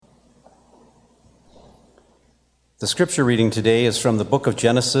The scripture reading today is from the book of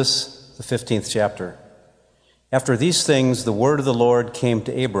Genesis, the 15th chapter. After these things, the word of the Lord came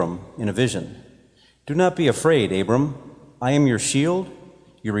to Abram in a vision. "Do not be afraid, Abram. I am your shield.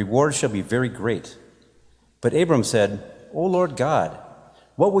 Your reward shall be very great." But Abram said, "O Lord God,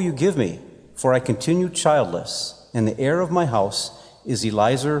 what will you give me? For I continue childless, and the heir of my house is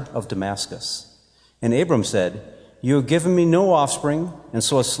Eliezer of Damascus." And Abram said, "You have given me no offspring, and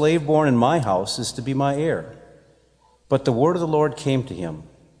so a slave born in my house is to be my heir." But the word of the Lord came to him,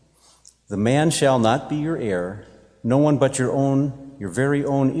 "The man shall not be your heir. No one but your very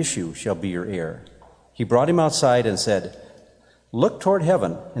own issue shall be your heir." He brought him outside and said, "Look toward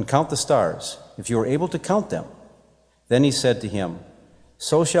heaven and count the stars, if you are able to count them." Then he said to him,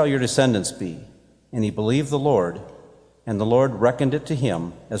 "So shall your descendants be." And he believed the Lord, and the Lord reckoned it to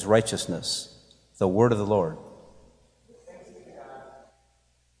him as righteousness. The word of the Lord.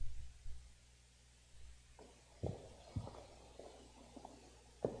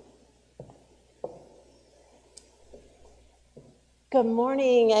 Good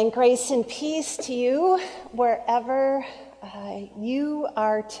morning, and grace and peace to you wherever you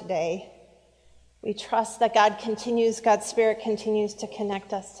are today. We trust that God's Spirit continues to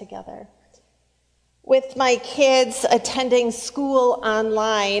connect us together. With my kids attending school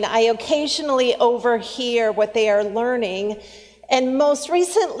online, I occasionally overhear what they are learning, and most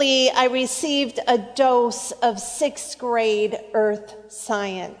recently, I received a dose of 6th grade earth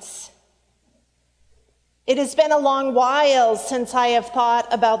science. It has been a long while since I have thought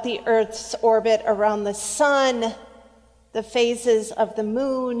about the Earth's orbit around the sun, the phases of the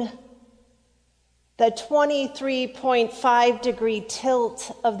moon, the 23.5-degree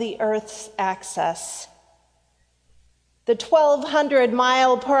tilt of the Earth's axis, the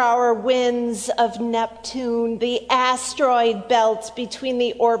 1,200-mile-per-hour winds of Neptune, the asteroid belt between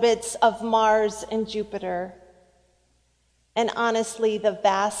the orbits of Mars and Jupiter, and honestly, the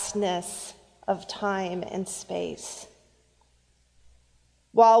vastness of time and space.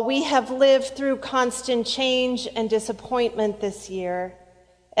 While we have lived through constant change and disappointment this year,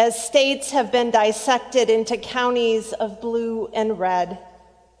 as states have been dissected into counties of blue and red,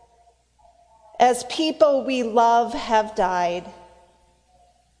 as people we love have died,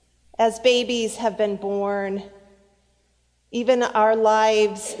 as babies have been born, even our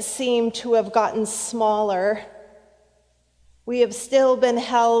lives seem to have gotten smaller, we have still been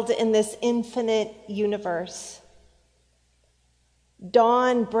held in this infinite universe.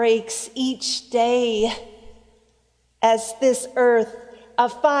 Dawn breaks each day as this Earth, a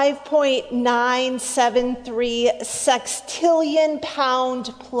 5.973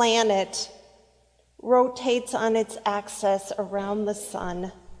 sextillion-pound planet, rotates on its axis around the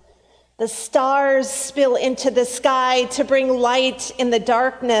sun. The stars spill into the sky to bring light in the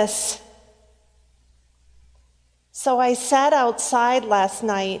darkness. So I sat outside last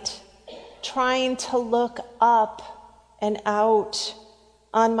night, trying to look up and out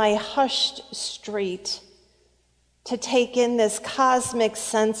on my hushed street to take in this cosmic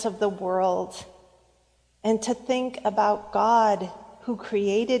sense of the world and to think about God who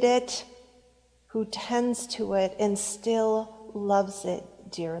created it, who tends to it, and still loves it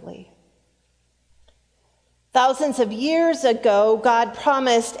dearly. Thousands of years ago, God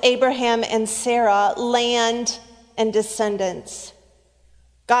promised Abraham and Sarah land and descendants.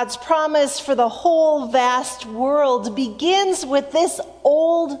 God's promise for the whole vast world begins with this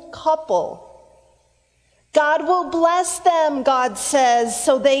old couple. God will bless them, God says,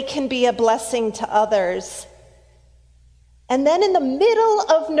 so they can be a blessing to others. And then in the middle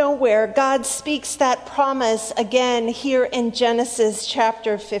of nowhere, God speaks that promise again here in Genesis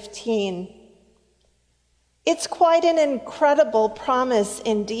chapter 15. It's quite an incredible promise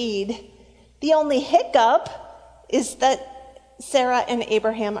indeed. The only hiccup is that Sarah and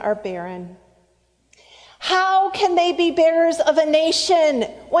Abraham are barren. How can they be bearers of a nation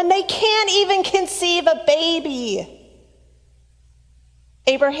when they can't even conceive a baby?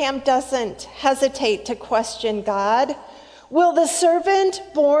 Abraham doesn't hesitate to question God. Will the servant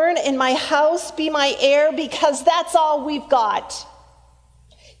born in my house be my heir because that's all we've got?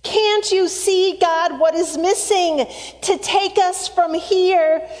 Can't you see, God, what is missing to take us from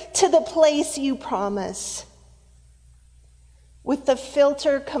here to the place you promise? With the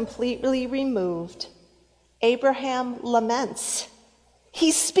filter completely removed, Abraham laments.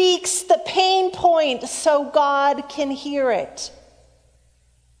 He speaks the pain point so God can hear it.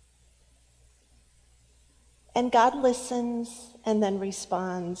 And God listens and then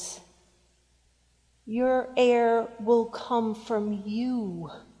responds, "Your heir will come from you."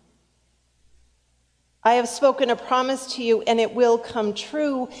 I have spoken a promise to you, and it will come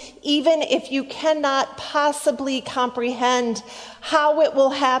true, even if you cannot possibly comprehend how it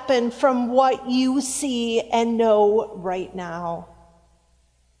will happen from what you see and know right now.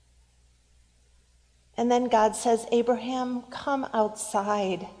 And then God says, Abraham, come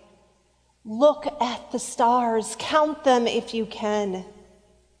outside. Look at the stars. Count them if you can.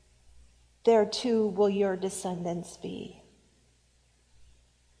 There too will your descendants be.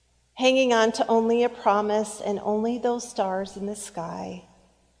 Hanging on to only a promise and only those stars in the sky,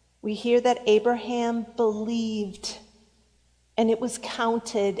 we hear that Abraham believed, and it was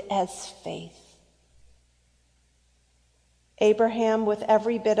counted as faith. Abraham, with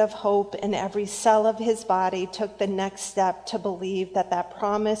every bit of hope in every cell of his body, took the next step to believe that that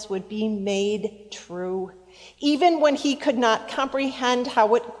promise would be made true, even when he could not comprehend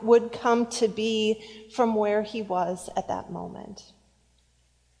how it would come to be from where he was at that moment.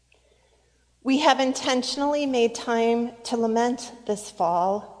 We have intentionally made time to lament this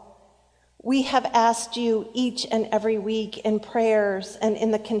fall. We have asked you each and every week in prayers and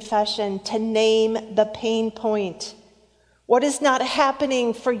in the confession to name the pain point. What is not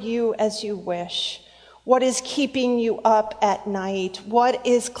happening for you as you wish? What is keeping you up at night? What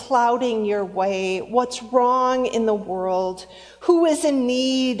is clouding your way? What's wrong in the world? Who is in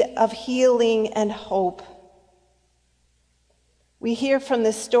need of healing and hope? We hear from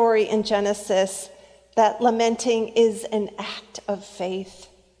this story in Genesis that lamenting is an act of faith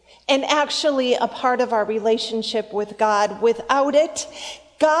and actually a part of our relationship with God. Without it,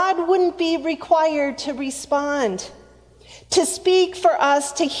 God wouldn't be required to respond, to speak for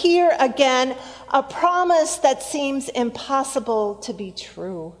us, to hear again a promise that seems impossible to be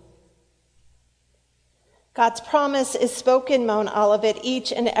true. God's promise is spoken, Mount Olivet,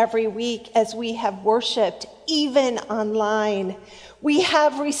 each and every week as we have worshiped, even online. We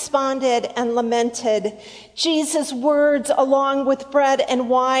have responded and lamented. Jesus' words, along with bread and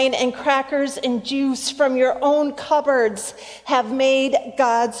wine and crackers and juice from your own cupboards, have made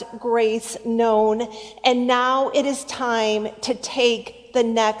God's grace known. And now it is time to take the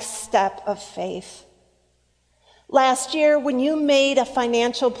next step of faith. Last year, when you made a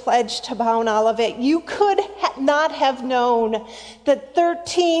financial pledge to Mount Olivet, you could not have known that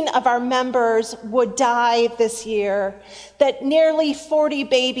 13 of our members would die this year, that nearly 40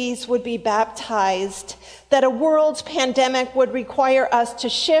 babies would be baptized, that a world pandemic would require us to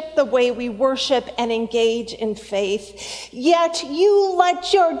shift the way we worship and engage in faith. Yet you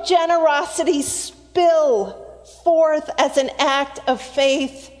let your generosity spill forth as an act of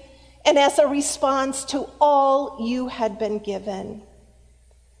faith and as a response to all you had been given.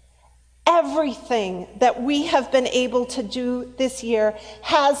 Everything that we have been able to do this year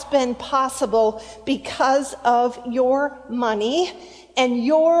has been possible because of your money and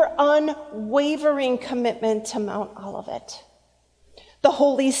your unwavering commitment to Mount Olivet. The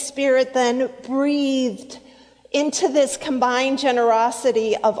Holy Spirit then breathed into this combined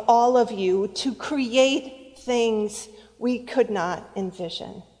generosity of all of you to create things we could not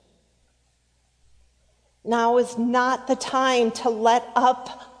envision. Now is not the time to let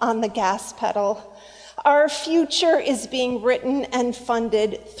up on the gas pedal. Our future is being written and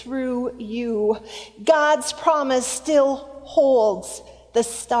funded through you. God's promise still holds. The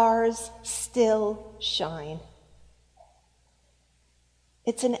stars still shine.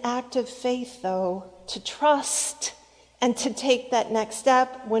 It's an act of faith, though, to trust and to take that next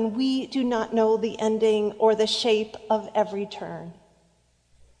step when we do not know the ending or the shape of every turn.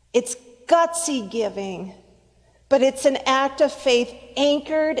 It's gutsy giving, but it's an act of faith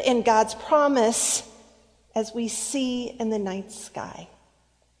anchored in God's promise as we see in the night sky.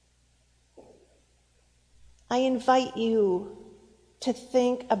 I invite you to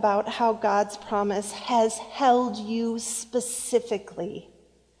think about how God's promise has held you specifically,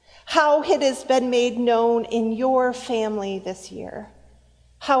 how it has been made known in your family this year.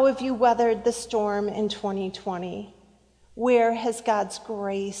 How have you weathered the storm in 2020? Where has God's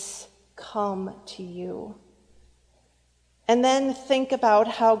grace come to you? And then think about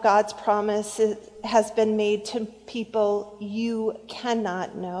how God's promise has been made to people you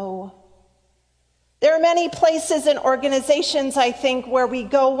cannot know. There are many places and organizations, I think, where we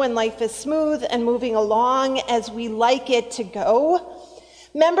go when life is smooth and moving along as we like it to go.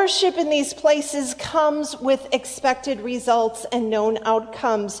 Membership in these places comes with expected results and known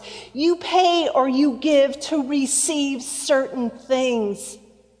outcomes. You pay or you give to receive certain things.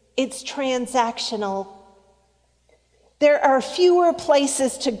 It's transactional. There are fewer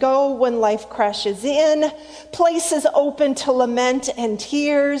places to go when life crashes in, places open to lament and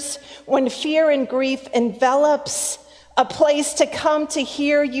tears, when fear and grief envelops, a place to come to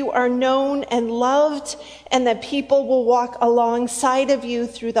hear you are known and loved, and that people will walk alongside of you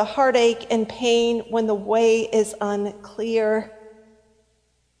through the heartache and pain when the way is unclear.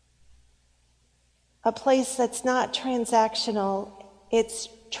 A place that's not transactional, it's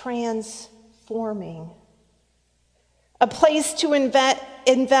transforming. A place to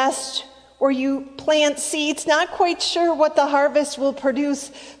invest where you plant seeds, not quite sure what the harvest will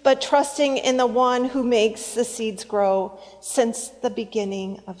produce, but trusting in the one who makes the seeds grow since the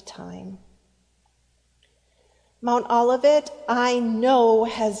beginning of time. Mount Olivet, I know,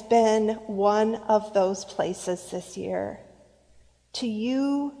 has been one of those places this year. To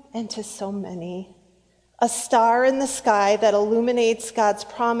you and to so many. A star in the sky that illuminates God's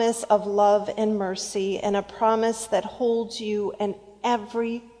promise of love and mercy, and a promise that holds you and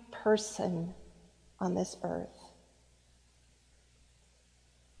every person on this earth.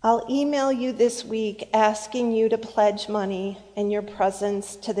 I'll email you this week asking you to pledge money and your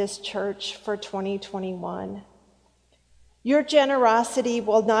presence to this church for 2021. Your generosity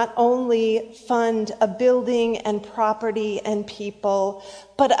will not only fund a building and property and people,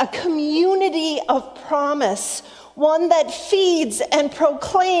 but a community of promise, one that feeds and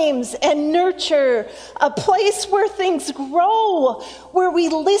proclaims and nurtures, a place where things grow, where we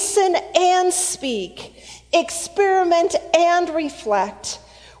listen and speak, experiment and reflect,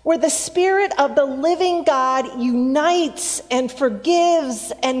 where the Spirit of the living God unites and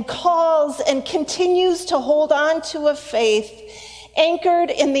forgives and calls and continues to hold on to a faith anchored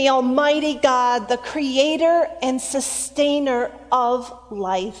in the Almighty God, the creator and sustainer of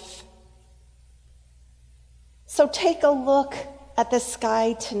life. So take a look at the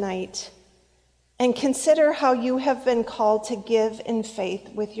sky tonight and consider how you have been called to give in faith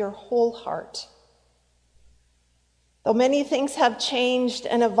with your whole heart. Though many things have changed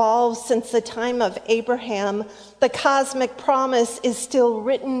and evolved since the time of Abraham, the cosmic promise is still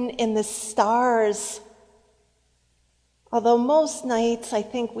written in the stars. Although most nights I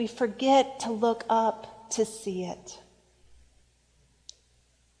think we forget to look up to see it.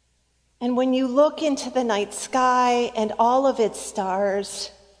 And when you look into the night sky and all of its stars,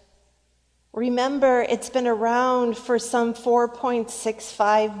 remember it's been around for some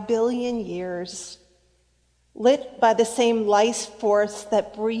 4.65 billion years. Lit by the same life force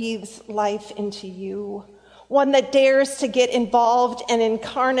that breathes life into you, one that dares to get involved and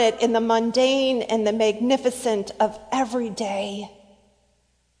incarnate in the mundane and the magnificent of every day.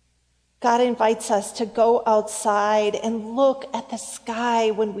 God invites us to go outside and look at the sky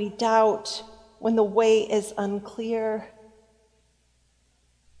when we doubt, when the way is unclear.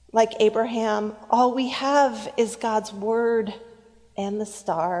 Like Abraham, all we have is God's word and the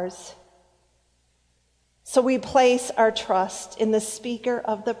stars. So we place our trust in the speaker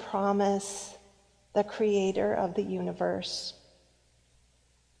of the promise, the creator of the universe.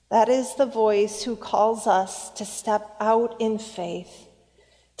 That is the voice who calls us to step out in faith,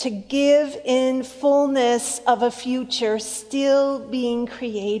 to give in fullness of a future still being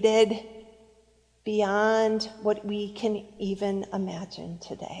created beyond what we can even imagine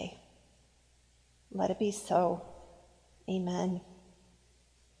today. Let it be so. Amen.